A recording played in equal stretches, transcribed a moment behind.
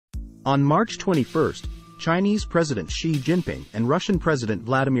On March 21, Chinese President Xi Jinping and Russian President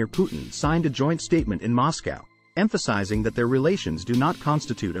Vladimir Putin signed a joint statement in Moscow, emphasizing that their relations do not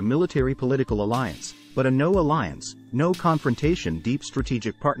constitute a military-political alliance, but a no-alliance, no-confrontation deep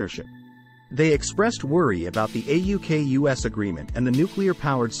strategic partnership. They expressed worry about the AUKUS agreement and the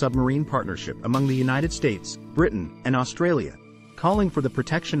nuclear-powered submarine partnership among the United States, Britain, and Australia, calling for the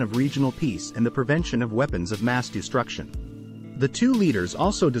protection of regional peace and the prevention of weapons of mass destruction. The two leaders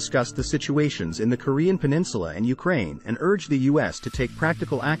also discussed the situations in the Korean Peninsula and Ukraine and urged the U.S. to take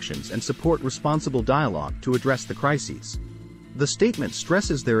practical actions and support responsible dialogue to address the crises. The statement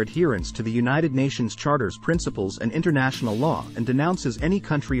stresses their adherence to the United Nations Charter's principles and international law and denounces any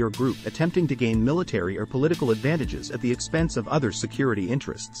country or group attempting to gain military or political advantages at the expense of other security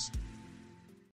interests.